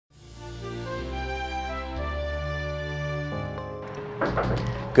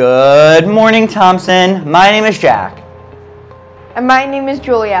Good morning, Thompson. My name is Jack. And my name is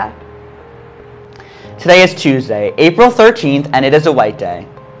Julia. Today is Tuesday, April 13th, and it is a white day.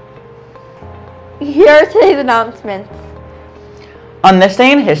 Here are today's announcements. On this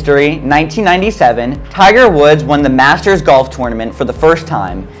day in history, 1997, Tiger Woods won the Masters Golf Tournament for the first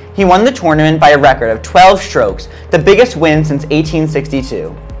time. He won the tournament by a record of 12 strokes, the biggest win since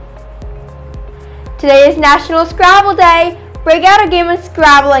 1862. Today is National Scrabble Day. Break out a game of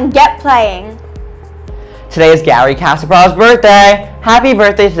Scrabble and get playing. Today is Gary Kasparov's birthday. Happy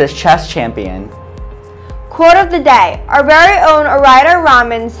birthday to this chess champion. Quote of the day. Our very own Arida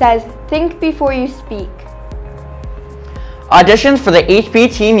Rahman says, "Think before you speak." Auditions for the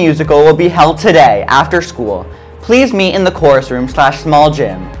HBT musical will be held today after school. Please meet in the chorus room /small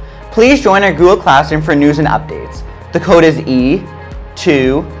gym. Please join our Google Classroom for news and updates. The code is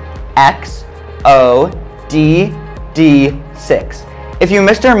E2XODD6. If you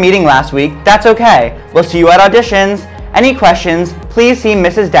missed our meeting last week, that's okay. We'll see you at auditions. Any questions, please see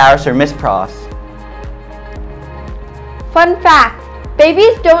Mrs. Dowse or Miss Pross. Fun fact.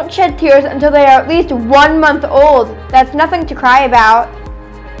 Babies don't shed tears until they are at least 1 month old. That's nothing to cry about.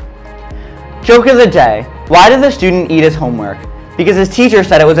 Joke of the day. Why did the student eat his homework? Because his teacher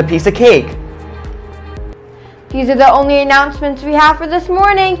said it was a piece of cake. These are the only announcements we have for this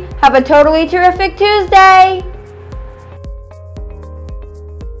morning. Have a totally terrific Tuesday.